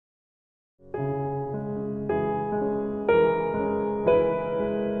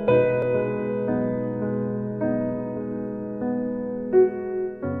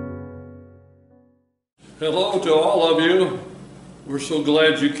Hello to all of you. We're so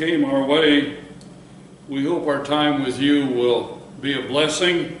glad you came our way. We hope our time with you will be a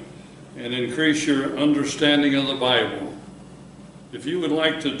blessing and increase your understanding of the Bible. If you would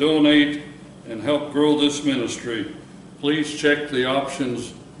like to donate and help grow this ministry, please check the options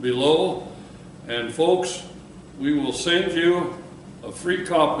below. And folks, we will send you a free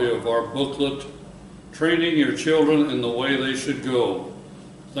copy of our booklet, Training Your Children in the Way They Should Go.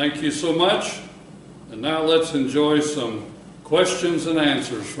 Thank you so much. And now let's enjoy some questions and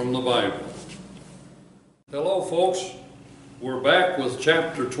answers from the Bible. Hello folks, we're back with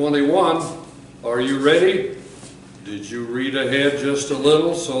chapter 21. Are you ready? Did you read ahead just a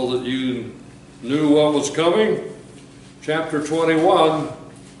little so that you knew what was coming? Chapter 21,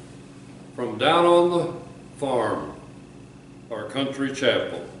 from down on the farm, our country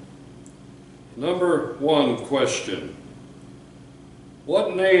chapel. Number 1 question.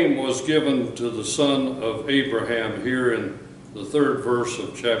 What name was given to the son of Abraham here in the 3rd verse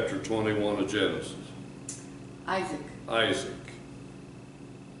of chapter 21 of Genesis? Isaac. Isaac.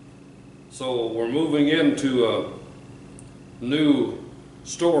 So we're moving into a new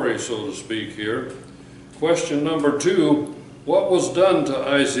story, so to speak, here. Question number 2, what was done to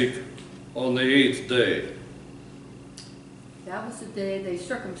Isaac on the 8th day? That was the day they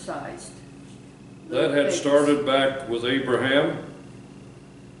circumcised. That had started back with Abraham,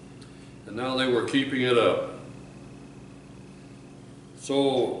 and now they were keeping it up.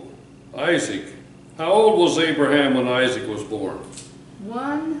 So, Isaac, how old was Abraham when Isaac was born?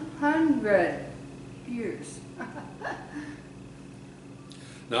 100 years.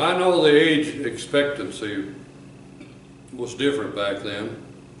 Now, I know the age expectancy was different back then.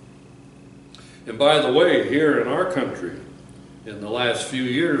 And by the way, here in our country, in the last few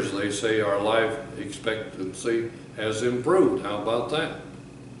years, they say our life expectancy has improved. How about that?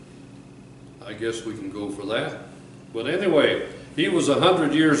 I guess we can go for that. But anyway, he was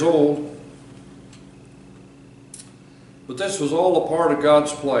 100 years old. But this was all a part of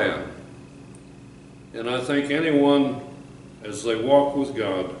God's plan. And I think anyone, as they walk with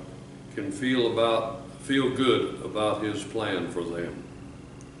God, can feel good about his plan for them.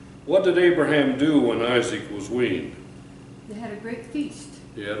 What did Abraham do when Isaac was weaned? They had a great feast.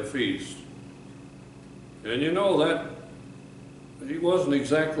 He had a feast. And you know that he wasn't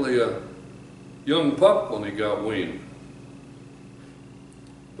exactly a young pup when he got weaned.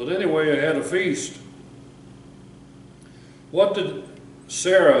 But anyway, he had a feast. What did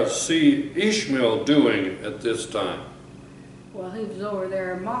Sarah see Ishmael doing at this time? Well, he was over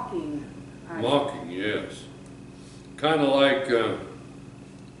there mocking Isaac. Mocking, yes. Kind of like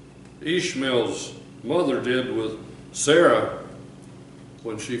Ishmael's mother did with Sarah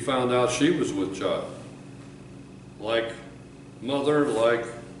when she found out she was with child. Like mother, like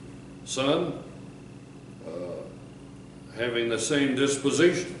son, having the same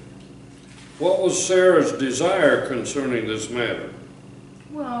disposition. What was Sarah's desire concerning this matter?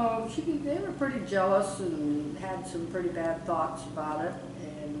 Well, they were pretty jealous and had some pretty bad thoughts about it.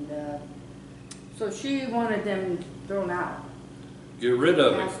 And so she wanted them thrown out. Get rid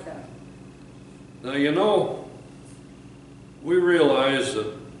of it. Now, you know, we realize that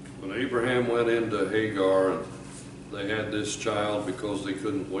when Abraham went into Hagar and they had this child because they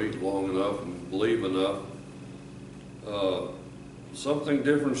couldn't wait long enough and believe enough, something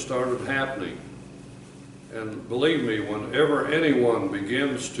different started happening. And believe me, whenever anyone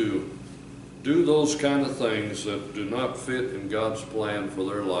begins to do those kind of things that do not fit in God's plan for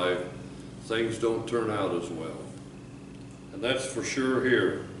their life, things don't turn out as well. And that's for sure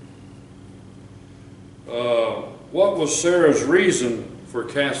here. What was Sarah's reason for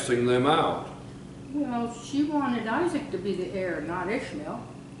casting them out? Well, she wanted Isaac to be the heir, not Ishmael.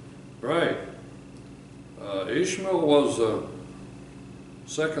 Right. Ishmael was a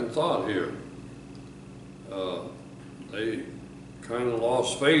second thought here. They kind of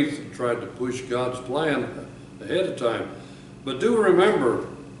lost faith and tried to push God's plan ahead of time. But do remember,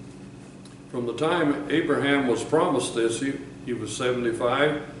 from the time Abraham was promised this, he was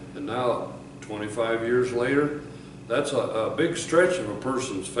 75, and now 25 years later, that's a big stretch of a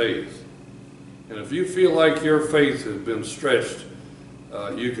person's faith. And if you feel like your faith has been stretched,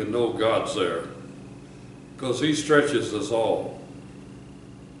 you can know God's there, because he stretches us all.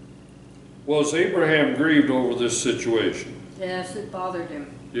 Was Abraham grieved over this situation? Yes, it bothered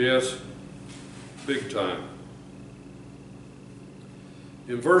him. Yes, big time.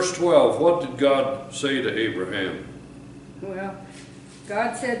 In verse 12, what did God say to Abraham? Well,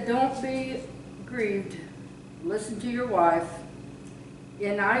 God said, don't be grieved. Listen to your wife.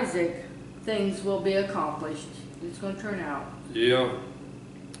 In Isaac, things will be accomplished. It's going to turn out. Yeah.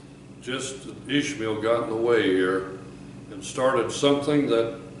 just Ishmael got in the way here and started something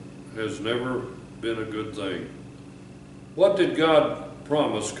that has never been a good thing. What did God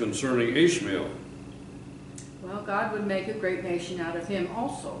promise concerning Ishmael? Well, God would make a great nation out of him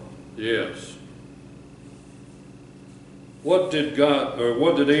also. Yes. What did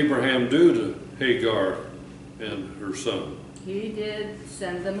Abraham do to Hagar and her son? He did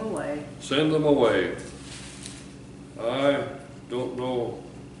send them away. Send them away. I don't know.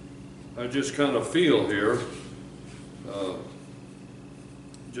 I just kind of feel here,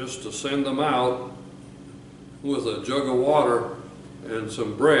 just to send them out with a jug of water and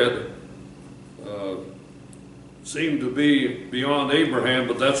some bread seemed to be beyond Abraham,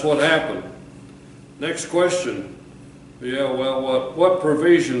 but that's what happened. Next question. Yeah, well, what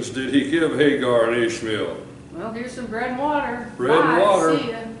provisions did he give Hagar and Ishmael? Well, here's some bread and water. Bread and Bye, water. see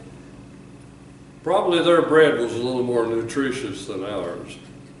ya. Probably their bread was a little more nutritious than ours.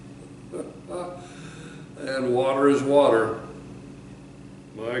 And water is water.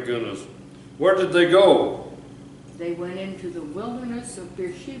 My goodness. Where did they go? They went into the wilderness of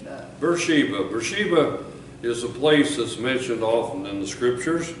Beersheba. Beersheba. Beersheba is a place that's mentioned often in the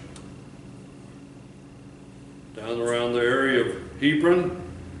scriptures. Down around the area of Hebron.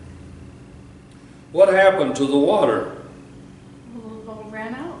 What happened to the water? Well, it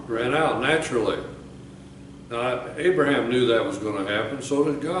ran out. Ran out naturally. Now, Abraham knew that was going to happen, so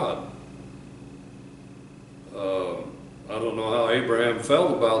did God. I don't know how Abraham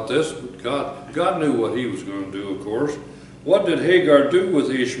felt about this, but God knew what he was going to do, of course. What did Hagar do with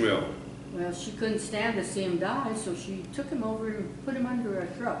Ishmael? Well, she couldn't stand to see him die, so she took him over and put him under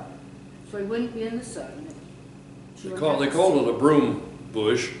a shrub, so he wouldn't be in the sun. They called it a broom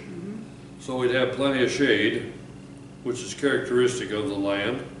bush, so we'd have plenty of shade, which is characteristic of the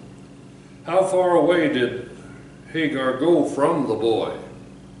land. How far away did Hagar go from the boy?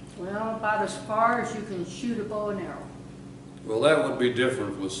 Well, about as far as you can shoot a bow and arrow. Well, that would be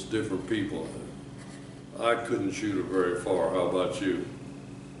different with different people. I couldn't shoot it very far. How about you?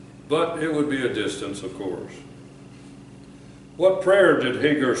 But it would be a distance, of course. What prayer did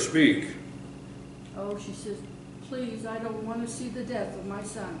Hagar speak? Oh, she says, please, I don't want to see the death of my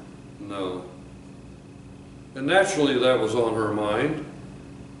son. No. And naturally that was on her mind.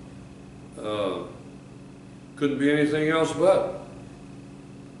 Couldn't be anything else but.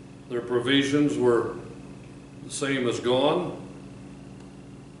 Their provisions were the same as gone.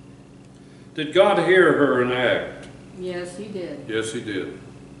 Did God hear her and act? Yes, he did. Yes, he did.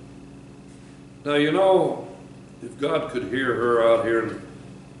 Now, you know, if God could hear her out here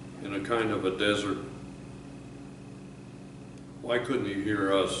in a kind of a desert, why couldn't he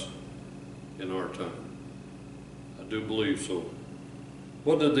hear us in our time? I do believe so.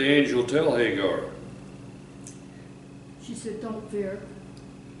 What did the angel tell Hagar? She said, don't fear.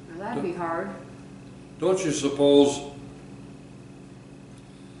 Now, that'd be hard. Don't you suppose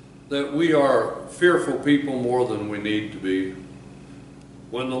that we are fearful people more than we need to be?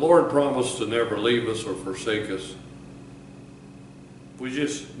 When the Lord promised to never leave us or forsake us, we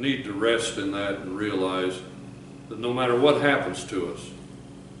just need to rest in that and realize that no matter what happens to us,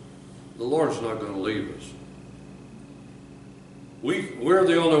 the Lord's not going to leave us. We're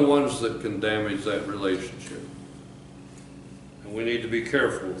the only ones that can damage that relationship. And we need to be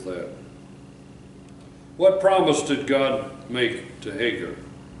careful with that. What promise did God make to Hagar?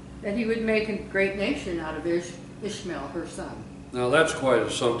 That he would make a great nation out of Ishmael, her son. Now that's quite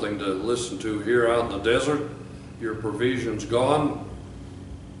something to listen to here out in the desert. Your provision's gone.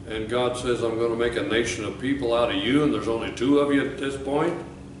 And God says, I'm going to make a nation of people out of you, and there's only 2 of you at this point.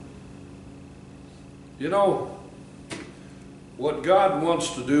 You know, what God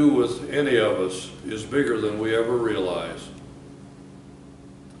wants to do with any of us is bigger than we ever realize.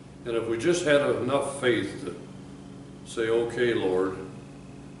 And if we just had enough faith to say, okay, Lord,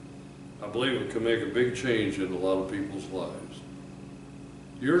 I believe it can make a big change in a lot of people's lives.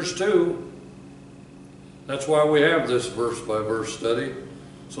 Yours too. That's why we have this verse-by-verse study,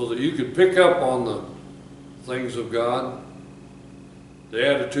 so that you could pick up on the things of God, the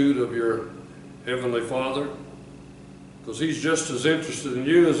attitude of your Heavenly Father, because he's just as interested in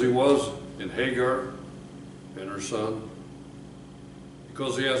you as he was in Hagar and her son,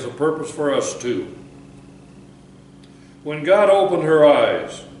 because he has a purpose for us too. When God opened her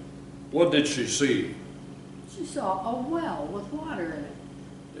eyes, what did she see? She saw a well with water in it.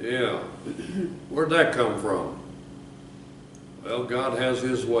 Yeah. Where'd that come from? Well, God has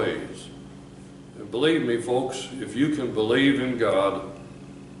his ways. And believe me, folks, if you can believe in God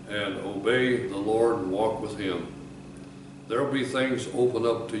and obey the Lord and walk with him, there'll be things open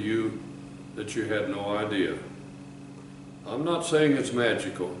up to you that you had no idea. I'm not saying it's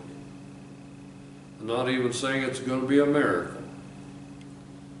magical, I'm not even saying it's going to be a miracle.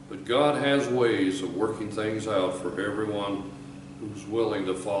 But God has ways of working things out for everyone who's willing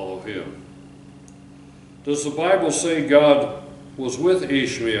to follow Him. Does the Bible say God was with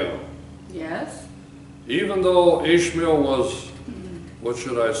Ishmael? Yes. Even though Ishmael was, what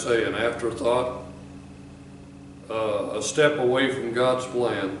should I say, an afterthought, a step away from God's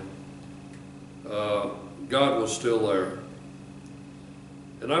plan, God was still there.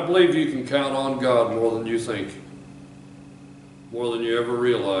 And I believe you can count on God more than you think, more than you ever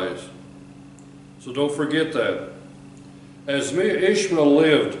realize. So don't forget that. As Ishmael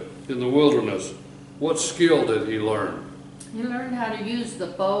lived in the wilderness, what skill did he learn? He learned how to use the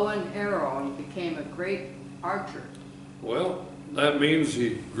bow and arrow and became a great archer. Well, that means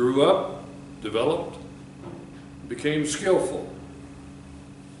he grew up, developed, became skillful.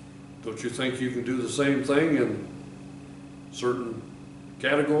 Don't you think you can do the same thing in certain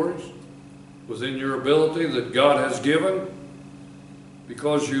categories within your ability that God has given?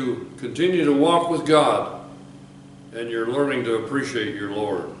 Because you continue to walk with God and you're learning to appreciate your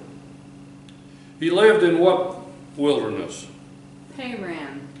Lord. He lived in what wilderness?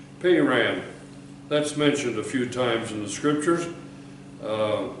 Paran. Paran. That's mentioned a few times in the scriptures.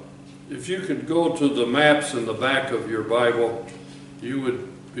 If you could go to the maps in the back of your Bible, you would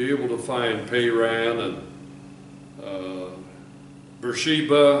be able to find Paran and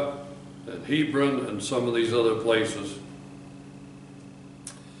Beersheba and Hebron and some of these other places.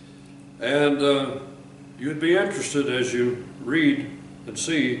 And you'd be interested as you read and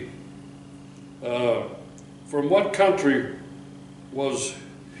see from what country was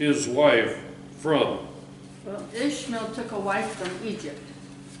his wife from? Well, Ishmael took a wife from Egypt.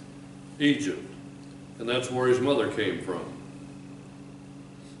 Egypt. And that's where his mother came from.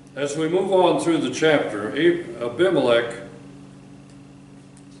 As we move on through the chapter, Abimelech,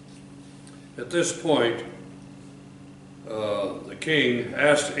 at this point, the king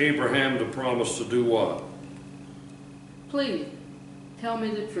asked Abraham to promise to do what? Please, tell me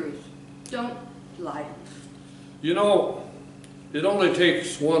the truth. Don't lie. You know, it only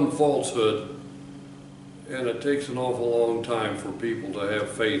takes one falsehood, and it takes an awful long time for people to have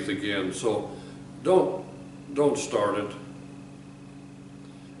faith again. So don't start it.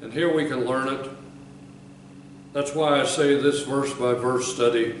 And here we can learn it. That's why I say this verse by verse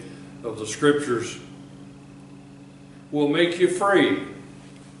study of the scriptures will make you free.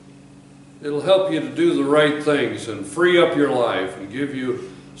 It'll help you to do the right things and free up your life and give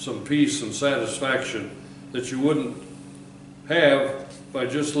you some peace and satisfaction that you wouldn't have by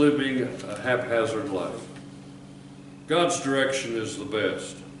just living a haphazard life. God's direction is the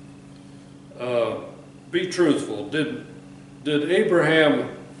best. Be truthful. Did Abraham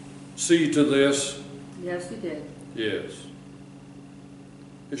see to this? Yes, he did. Yes.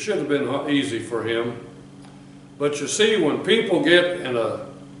 It should have been easy for him. But you see, when people get in a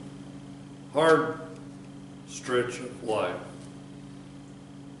hard stretch of life,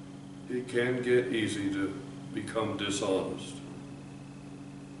 it can get easy to become dishonest.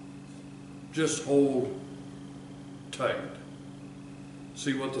 Just hold tight.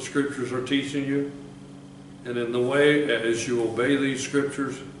 See what the scriptures are teaching you? And in the way, as you obey these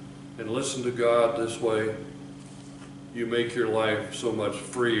scriptures and listen to God this way, you make your life so much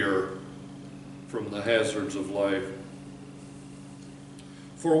freer from the hazards of life.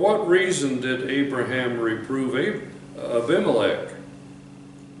 For what reason did Abraham reprove Abimelech?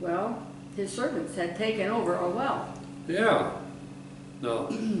 Well, his servants had taken over a well. Yeah. Now,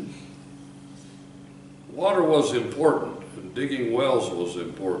 water was important, and digging wells was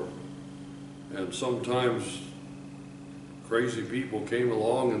important. And sometimes crazy people came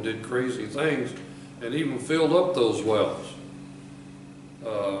along and did crazy things and even filled up those wells.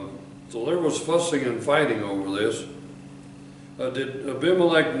 So there was fussing and fighting over this. Did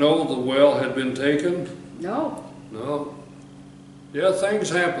Abimelech know the well had been taken? No. No. Yeah, things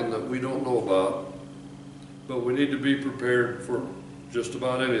happen that we don't know about, but we need to be prepared for just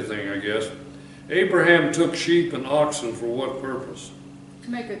about anything, I guess. Abraham took sheep and oxen for what purpose? To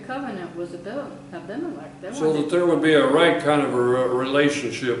make a covenant with Abimelech. So that there would be a right kind of a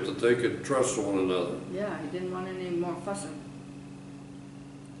relationship that they could trust one another. Yeah, he didn't want any more fussing.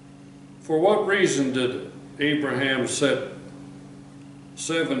 For what reason did Abraham set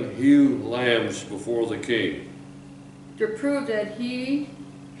 7 ewe lambs before the king? To prove that he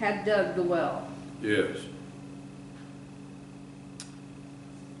had dug the well. Yes.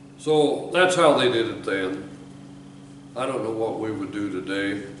 So that's how they did it then. I don't know what we would do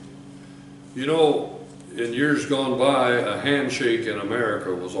today. You know, in years gone by, a handshake in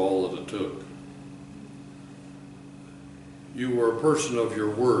America was all that it took. You were a person of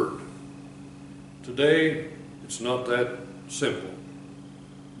your word. Today, it's not that simple.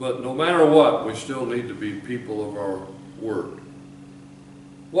 But no matter what, we still need to be people of our word.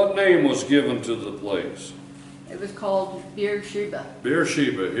 What name was given to the place? It was called Beersheba.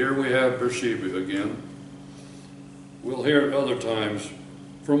 Beersheba. Here we have Beersheba again. We'll hear it other times.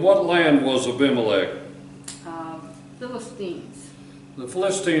 From what land was Abimelech? Philistines. The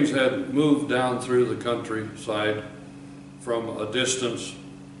Philistines had moved down through the countryside from a distance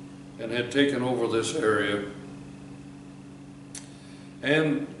and had taken over this area.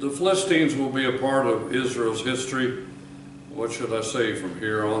 And the Philistines will be a part of Israel's history, what should I say, from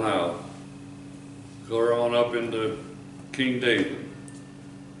here on out. Clear on up into King David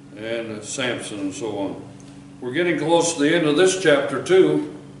and Samson and so on. We're getting close to the end of this chapter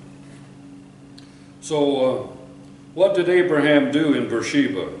too. So what did Abraham do in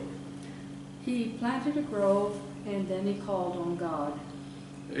Beersheba? He planted a grove and then he called on God.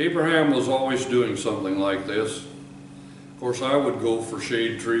 Abraham was always doing something like this. Of course, I would go for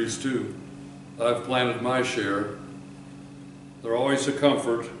shade trees too. I've planted my share. They're always a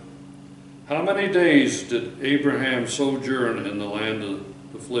comfort. How many days did Abraham sojourn in the land of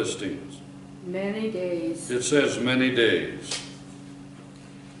the Philistines? Many days. It says many days.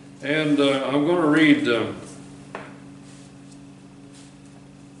 And I'm going to read the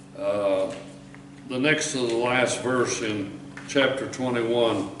next to the last verse in chapter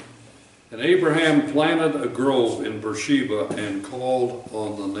 21. And Abraham planted a grove in Beersheba and called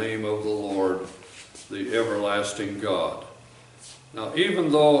on the name of the Lord, the everlasting God. Now,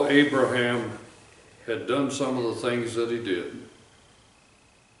 even though Abraham had done some of the things that he did,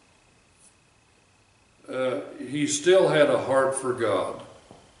 he still had a heart for God.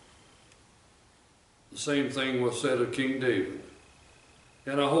 The same thing was said of King David.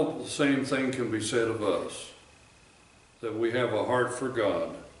 And I hope the same thing can be said of us, that we have a heart for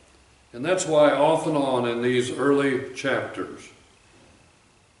God. And that's why off and on in these early chapters,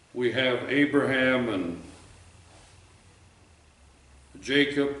 we have Abraham and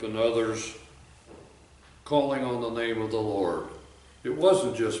Jacob and others calling on the name of the Lord. It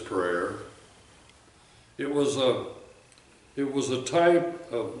wasn't just prayer. It was a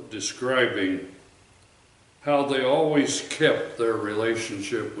type of describing how they always kept their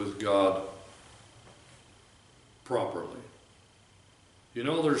relationship with God properly. You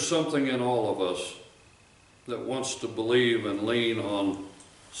know, there's something in all of us that wants to believe and lean on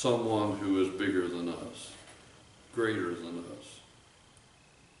someone who is bigger than us, greater than us.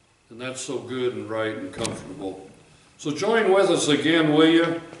 And that's so good and right and comfortable. So join with us again, will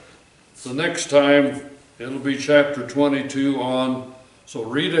you? The next time, it'll be chapter 22 on. So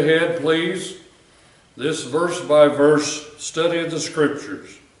read ahead, please. This verse by verse study of the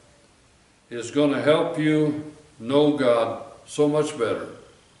scriptures is going to help you know God so much better.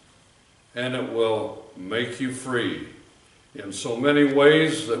 And it will make you free in so many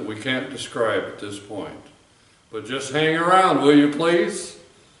ways that we can't describe at this point. But just hang around, will you please?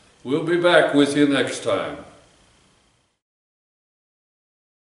 We'll be back with you next time.